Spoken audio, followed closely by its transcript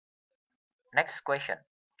Next question.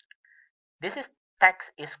 This is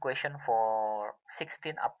text is question for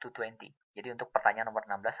 16 up to 20. Jadi untuk pertanyaan nomor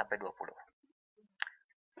 16 sampai 20.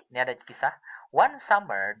 Ini ada kisah. One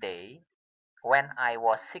summer day, when I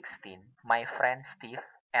was 16, my friend Steve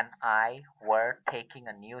and I were taking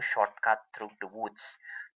a new shortcut through the woods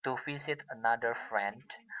to visit another friend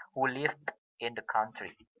who lived in the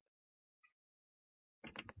country.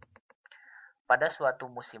 Pada suatu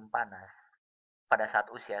musim panas, pada saat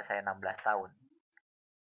usia saya 16 tahun,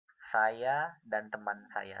 saya dan teman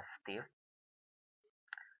saya Steve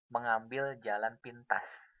mengambil jalan pintas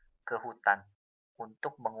ke hutan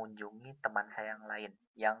untuk mengunjungi teman saya yang lain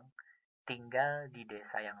yang tinggal di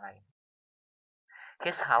desa yang lain.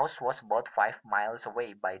 His house was about 5 miles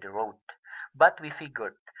away by the road, but we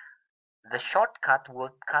figured the shortcut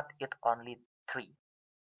would cut it only 3.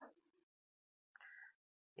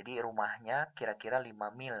 Jadi rumahnya kira-kira 5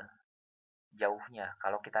 mil jauhnya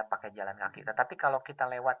kalau kita pakai jalan kaki. Tetapi kalau kita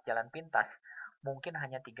lewat jalan pintas, mungkin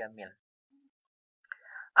hanya 3 mil.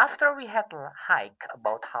 After we had hiked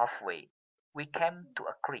about halfway, we came to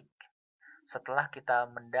a creek. Setelah kita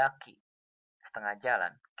mendaki setengah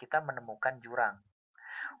jalan, kita menemukan jurang.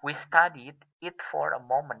 We studied it for a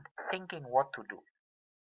moment, thinking what to do.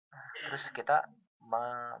 Terus kita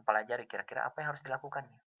mempelajari kira-kira apa yang harus dilakukan.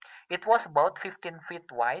 It was about 15 feet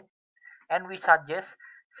wide, and we suggest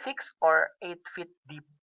 6 or 8 feet deep.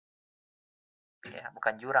 Ya,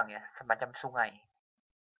 bukan jurang ya, semacam sungai.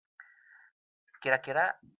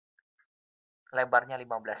 Kira-kira lebarnya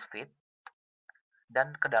 15 feet,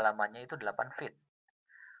 dan kedalamannya itu 8 feet.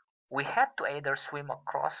 We had to either swim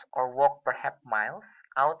across or walk perhaps miles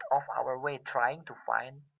out of our way trying to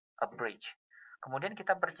find a bridge. Kemudian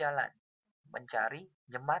kita berjalan mencari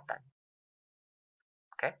jembatan.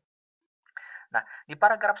 Oke. Nah, di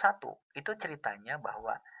paragraf 1 itu ceritanya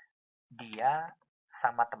bahwa dia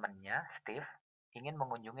sama temennya, Steve, ingin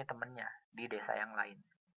mengunjungi temennya di desa yang lain.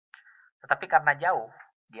 Tetapi karena jauh,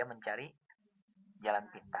 dia mencari jalan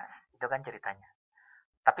pintas. Itu kan ceritanya.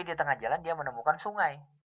 Tapi di tengah jalan dia menemukan sungai.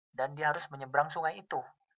 Dan dia harus menyeberang sungai itu.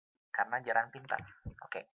 Karena jalan pintas.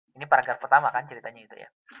 Oke. Ini paragraf pertama kan ceritanya itu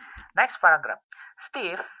ya. Next paragraph.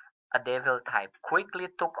 Steve, a devil type,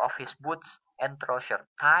 quickly took off his boots and trousers,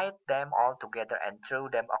 tied them all together and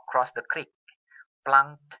threw them across the creek,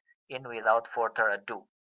 plunged in without further ado,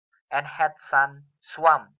 and had sun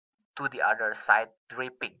swam to the other side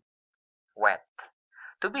dripping wet.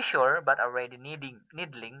 To be sure, but already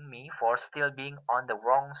needling me for still being on the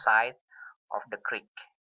wrong side of the creek.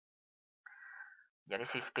 Jadi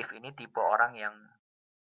si Steve ini tipe orang yang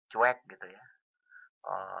cuek gitu ya.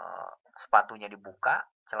 Sepatunya dibuka,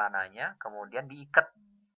 celananya, kemudian diikat,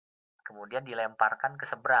 kemudian dilemparkan ke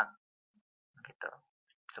seberang, gitu,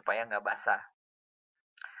 supaya nggak basah.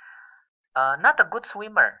 Not a good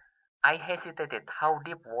swimmer. I hesitated. How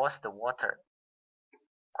deep was the water?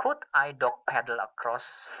 Could I dog paddle across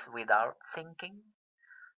without sinking?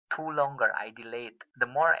 Too longer I delayed, the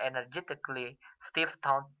more energetically Steve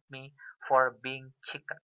taunted me for being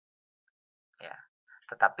chicken. Ya,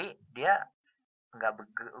 tetapi dia nggak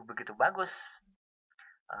begitu bagus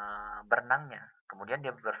berenangnya. Kemudian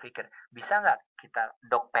dia berpikir, bisa nggak kita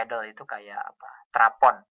dog paddle itu kayak apa?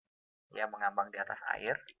 Trapon, ya mengambang di atas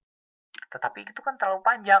air. Tetapi itu kan terlalu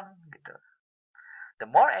panjang gitu. The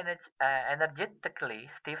more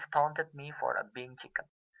energetically Steve taunted me for being chicken.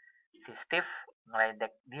 Si Steve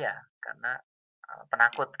ngeledek dia karena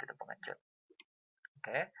penakut gitu, pengecut.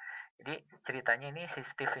 Oke. Jadi ceritanya ini si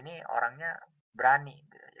Steve ini orangnya berani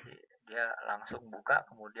gitu. Jadi dia langsung buka,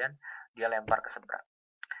 kemudian dia lempar ke seberang.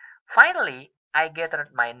 Finally, I gathered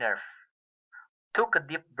my nerve, took a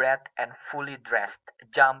deep breath and fully dressed,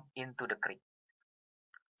 jumped into the creek.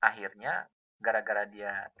 Akhirnya gara-gara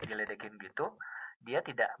dia diledekin gitu, dia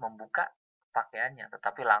tidak membuka pakaiannya,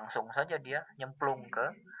 tetapi langsung saja dia nyemplung ke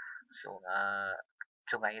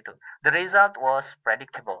sungai itu. The result was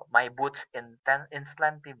predictable. My boots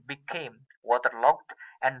instantly became waterlogged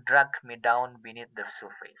and dragged me down beneath the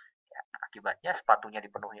surface. Ya, akibatnya sepatunya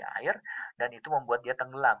dipenuhi air dan itu membuat dia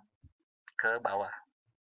tenggelam ke bawah.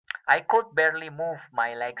 I could barely move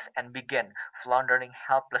my legs and began floundering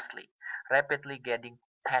helplessly, rapidly getting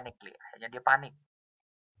panically. Hanya dia panik.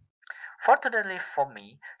 Fortunately for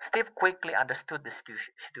me, Steve quickly understood the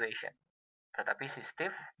situation. Tetapi si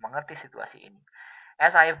Steve mengerti situasi ini.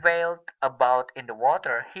 As I wailed about in the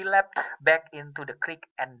water, he leapt back into the creek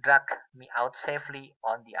and dragged me out safely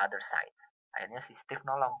on the other side. Akhirnya si Steve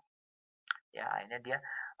nolong. Ya, akhirnya dia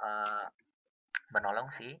menolong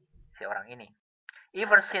si orang ini.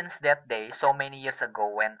 Ever since that day, so many years ago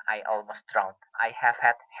when I almost drowned, I have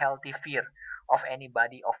had healthy fear of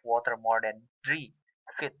anybody of water more than 3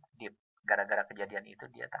 feet deep. Gara-gara kejadian itu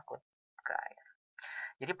dia takut ke air.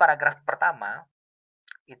 Jadi paragraf pertama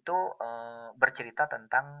itu bercerita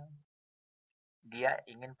tentang dia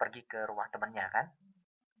ingin pergi ke rumah temannya kan.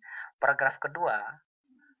 Paragraf kedua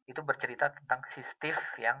itu bercerita tentang si Steve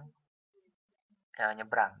yang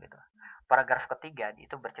nyebrang gitu. Paragraf ketiga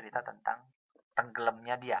itu bercerita tentang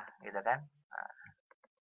tenggelamnya dia gitu kan.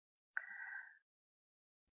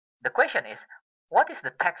 The question is, what is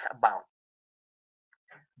the text about?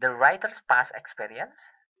 The writer's past experience,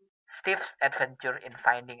 Steve's adventure in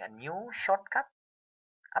finding a new shortcut.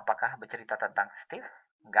 Apakah bercerita tentang Steve?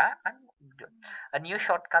 Enggak kan? A new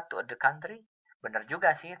shortcut to the country? Benar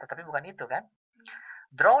juga sih, tetapi bukan itu kan?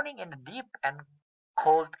 Drowning in the deep and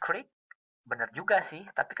cold creek? Benar juga sih,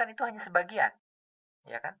 tapi kan itu hanya sebagian.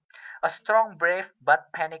 Ya kan? A strong, brave, but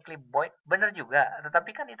panically boy? Benar juga, tetapi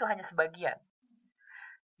kan itu hanya sebagian.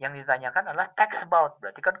 Yang ditanyakan adalah text about,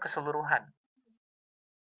 berarti kan keseluruhan.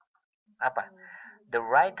 Apa? The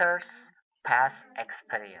writer's past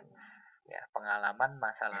experience. Ya, pengalaman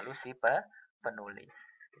masa lalu si penulis.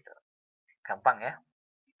 Gitu. Gampang ya.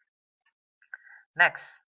 Next,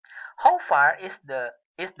 how far is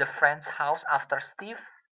the friend's house after Steve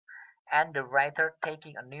and the writer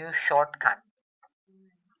taking a new shortcut?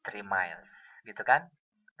 3 miles, gitu kan?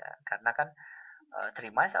 Nah, karena kan 3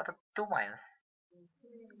 miles atau 2 miles?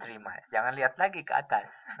 3 miles. Jangan lihat lagi ke atas.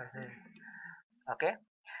 Oke.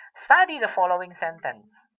 Study the following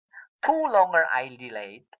sentence. The longer I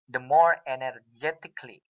delayed, the more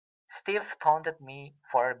energetically Steve taunted me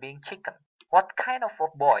for being chicken. What kind of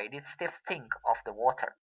a boy did Steve think of the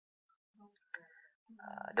water?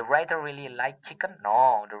 The writer really liked chicken?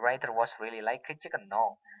 No. The writer was really like chicken?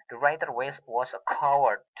 No. The writer was a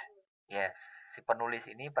coward. Yes. Si penulis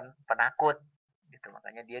ini penakut. Gitu.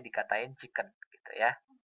 Makanya dia dikatain chicken. Gitu ya.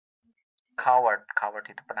 Coward. Coward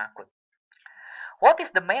itu penakut. What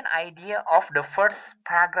is the main idea of the first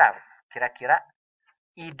paragraph? Kira-kira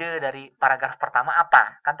ide dari paragraf pertama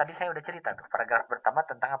apa? Kan tadi saya udah cerita tuh. Paragraf pertama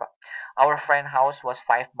tentang apa? Our friend house was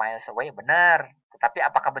 5 miles away. Benar. Tetapi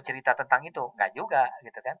apakah bercerita tentang itu? Enggak juga,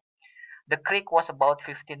 gitu kan. The creek was about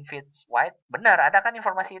 15 feet wide. Benar, ada kan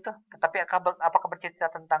informasi itu. Tetapi apakah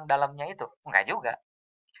bercerita tentang dalamnya itu? Enggak juga.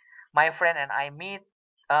 My friend and I met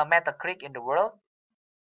a creek in the world.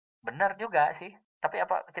 Benar juga sih. Tapi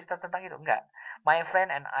apa cerita tentang itu? Enggak. My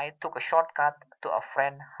friend and I took a shortcut to a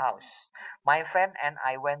friend's house. My friend and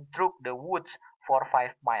I went through the woods for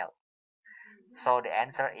 5 miles. So the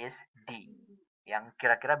answer is D. Yang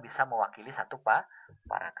kira-kira bisa mewakili satu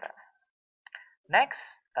paragraf. Next,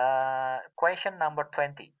 question number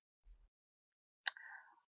 20.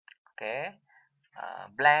 Okay.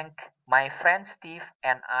 Blank. My friend Steve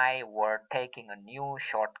and I were taking a new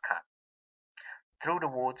shortcut through the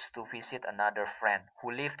woods to visit another friend who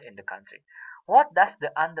lived in the country. What does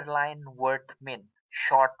the underlined word mean?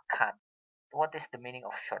 Shortcut. What is the meaning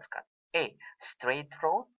of shortcut? A. Straight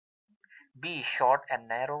road. B. Short and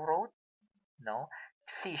narrow road. No.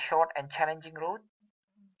 C. Short and challenging road.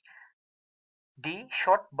 D.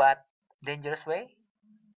 Short but dangerous way.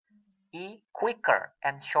 E. Quicker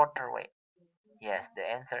and shorter way. Yes, the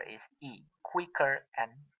answer is E. Quicker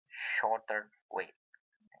and shorter way.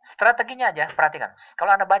 Strateginya aja, perhatikan.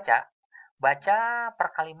 Kalau Anda baca per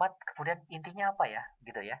kalimat, kemudian intinya apa ya,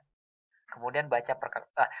 gitu ya. Kemudian baca per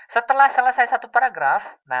kalimat. Setelah selesai satu paragraf,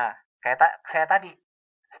 nah, kayak saya tadi,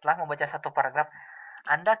 setelah membaca satu paragraf,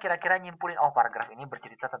 Anda kira-kira nyimpulin, oh paragraf ini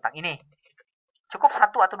bercerita tentang ini. Cukup 1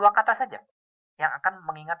 atau 2 kata saja yang akan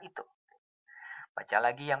mengingat itu. Baca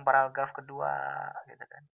lagi yang paragraf kedua, gitu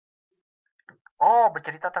kan. Oh,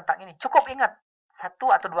 bercerita tentang ini. Cukup ingat 1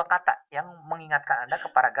 atau 2 kata yang mengingatkan Anda ke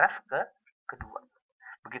paragraf kedua.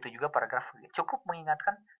 Begitu juga paragraf cukup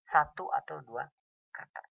mengingatkan 1 atau 2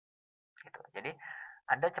 kata. Gitu. Jadi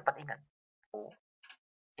Anda cepat ingat. Oh,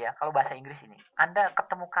 ya kalau bahasa Inggris ini, Anda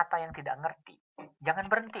ketemu kata yang tidak ngerti, jangan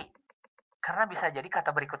berhenti. Karena bisa jadi kata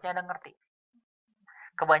berikutnya Anda ngerti.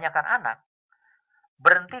 Kebanyakan anak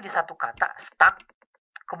berhenti di satu kata, stuck,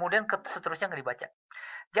 kemudian seterusnya nggak dibaca.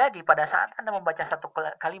 Jadi pada saat Anda membaca satu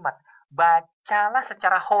kalimat, bacalah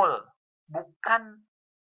secara whole, bukan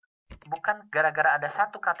gara-gara ada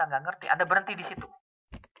satu kata nggak ngerti, Anda berhenti di situ.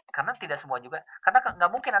 Karena tidak semua juga, karena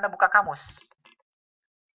nggak mungkin Anda buka kamus.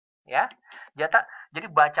 Ya, jadi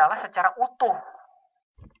bacalah secara utuh,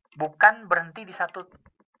 bukan berhenti di satu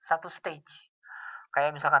stage.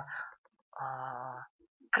 Kayak misalkan,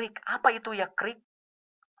 creek, apa itu ya creek?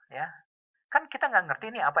 Ya, kan kita nggak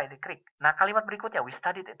ngerti nih apa itu creek. Nah, kalimat berikutnya, we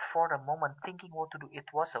studied it for a moment, thinking what to do. It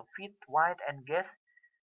was a feet wide and guess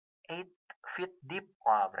 8 feet deep.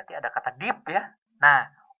 Wah, berarti ada kata deep ya. Nah,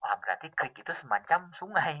 wah berarti creek itu semacam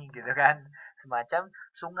sungai gitu kan. semacam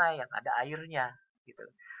sungai yang ada airnya gitu.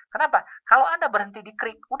 Kenapa? Kalau Anda berhenti di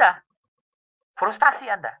creek, udah frustasi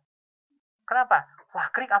Anda. Kenapa? Wah,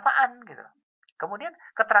 creek apaan gitu. Kemudian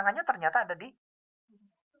keterangannya ternyata ada di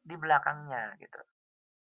belakangnya gitu.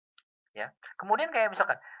 Ya. Kemudian kayak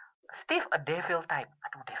misalkan Steve a devil type.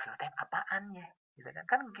 Aduh, devil type apaan ya? Gitu kan.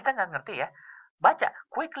 Kan kita nggak ngerti ya. Baca,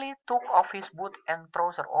 quickly took off his boot and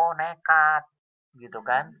trouser. Oh, nekat. Gitu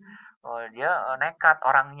kan. Oh, dia nekat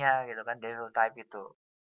orangnya gitu kan, devil type itu.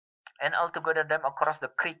 And altogether them across the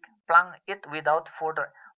creek, plunk it without further.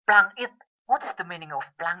 Plunk it. What is the meaning of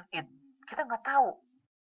plunk it? Kita nggak tahu.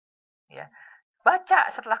 Ya. Baca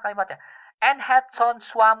setelah kalimatnya. And had soon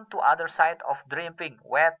swam to other side of dripping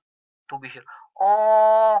wet to be sure.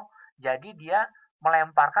 Oh, jadi dia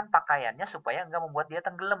melemparkan pakaiannya supaya nggak membuat dia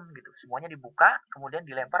tenggelam gitu. Semuanya dibuka, kemudian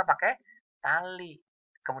dilempar pakai tali.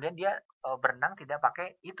 Kemudian dia berenang tidak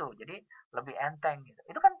pakai itu, jadi lebih enteng gitu.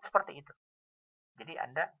 Itu kan seperti itu.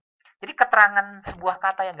 Jadi keterangan sebuah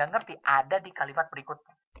kata yang nggak ngerti ada di kalimat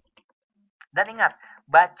berikutnya. Dan ingat,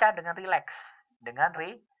 baca dengan rileks,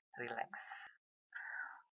 relax.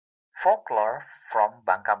 Folklore from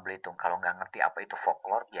Bangka Belitung. Kalau nggak ngerti apa itu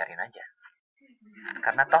folklore, biarin aja.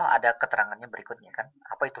 Karena toh ada keterangannya berikutnya kan.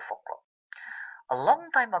 Apa itu folklore? A long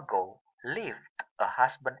time ago, lived a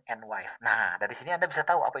husband and wife. Nah, dari sini Anda bisa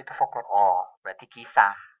tahu apa itu folklore. Oh, berarti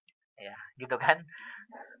kisah. Ya, gitu kan.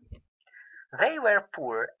 They were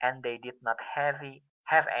poor and they did not have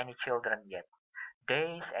any children yet.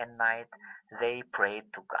 Days and night they prayed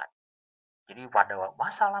to God. Jadi pada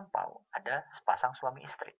masa lampau ada sepasang suami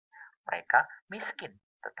istri. Mereka miskin,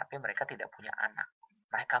 tetapi mereka tidak punya anak.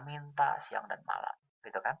 Mereka minta siang dan malam,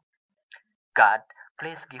 gitu kan? God,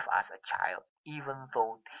 please give us a child, even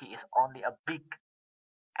though he is only as big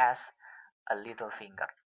as a little finger.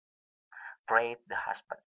 Prayed the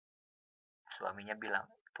husband. Suaminya bilang,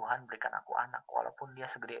 Tuhan berikan aku anak, walaupun dia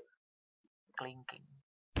segede kelingking.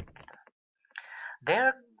 Gitu.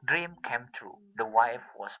 Their dream came true. The wife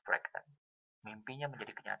was pregnant. Mimpinya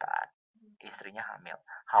menjadi kenyataan. Istrinya hamil.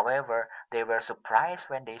 However, they were surprised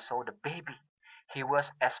when they saw the baby. He was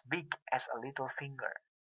as big as a little finger.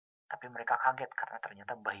 Tapi mereka kaget karena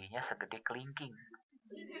ternyata bayinya segede kelingking.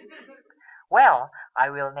 Well, I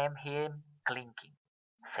will name him Kelingking,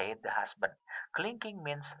 said the husband. Kelingking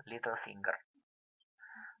means little finger.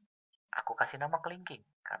 Aku kasih nama Kelingking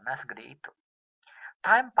karena segede itu.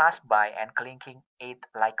 Time passed by and Kelingking ate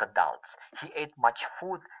like adults. He ate much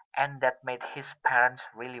food and that made his parents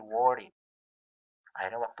really worried.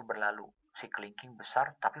 Akhirnya waktu berlalu, si Kelingking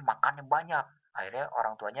besar tapi makannya banyak. Akhirnya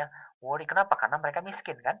orang tuanya worry. Kenapa? Karena mereka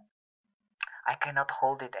miskin kan? I cannot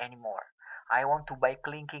hold it anymore. I want to buy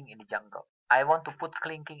Kelingking in the jungle. I want to put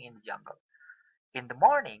Kelingking in the jungle. In the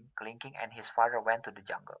morning, Kelingking and his father went to the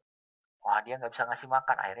jungle. Wah, dia nggak bisa ngasih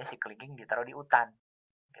makan. Akhirnya si Kelingking ditaruh di hutan.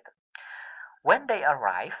 Gitu. When they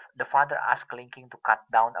arrived, the father asked Kelingking to cut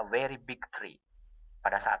down a very big tree.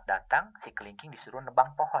 Pada saat datang, si Kelingking disuruh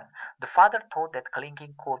nebang pohon. The father thought that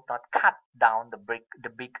Kelingking could not cut down the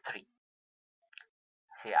big tree.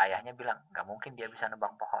 Si ayahnya bilang, nggak mungkin dia bisa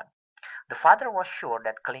nebang pohon. The father was sure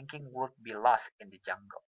that Kelingking would be lost in the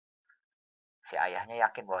jungle. Si ayahnya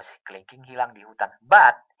yakin bahwa si Kelingking hilang di hutan.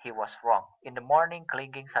 But he was wrong. In the morning,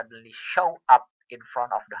 Kelingking suddenly show up in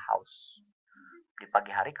front of the house. Di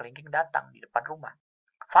pagi hari, Kelingking datang di depan rumah.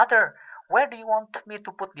 Father, where do you want me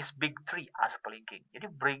to put this big tree? Asked Kelingking. Jadi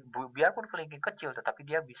biarpun Kelingking kecil, tetapi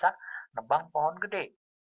dia bisa nebang pohon gede.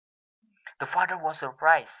 The father was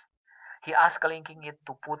surprised. He asked Kelingking it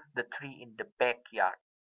to put the tree in the backyard.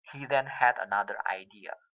 He then had another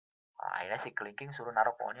idea. Akhirnya si Kelingking suruh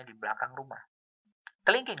naruh pohonnya di belakang rumah.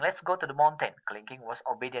 Kelingking, let's go to the mountain. Kelingking was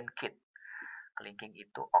obedient kid. Kelingking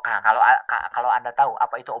itu, kalau Anda tahu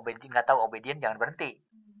apa itu obedient, nggak tahu obedient, jangan berhenti.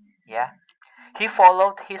 Ya. He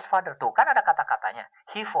followed his father. Tuh, kan ada kata-katanya.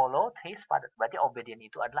 He followed his father. Berarti obedient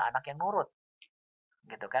itu adalah anak yang nurut.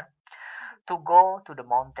 Gitu kan? To go to the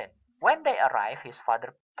mountain. When they arrived, his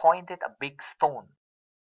father pointed a big stone.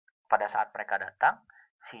 Pada saat mereka datang,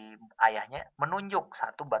 si ayahnya menunjuk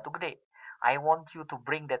satu batu gede. I want you to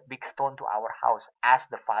bring that big stone to our house, asked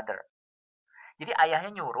the father. Jadi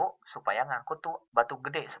ayahnya nyuruh supaya ngangkut tuh batu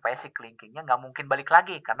gede. Supaya si Kelingkingnya nggak mungkin balik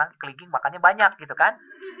lagi. Karena Kelingking makannya banyak gitu kan.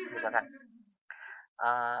 Gitu kan.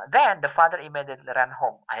 Then the father immediately ran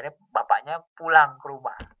home. Akhirnya bapaknya pulang ke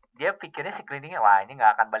rumah. Dia pikirnya si Kelingkingnya, wah ini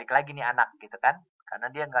nggak akan balik lagi nih anak gitu kan. Karena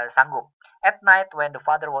dia nggak sanggup. At night when the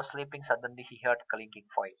father was sleeping, suddenly he heard Kelingking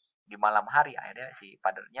voice. Di malam hari akhirnya si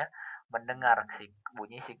fathernya mendengar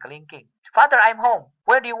bunyi si Kelingking. Father, I'm home.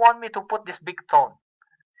 Where do you want me to put this big stone?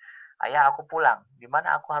 Ayah, aku pulang. Di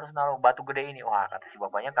mana aku harus naruh batu gede ini? Wah, kata si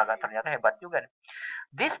bapaknya, kagak ternyata hebat juga nih.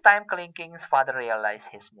 This time Kelingking's father realized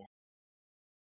his mistake.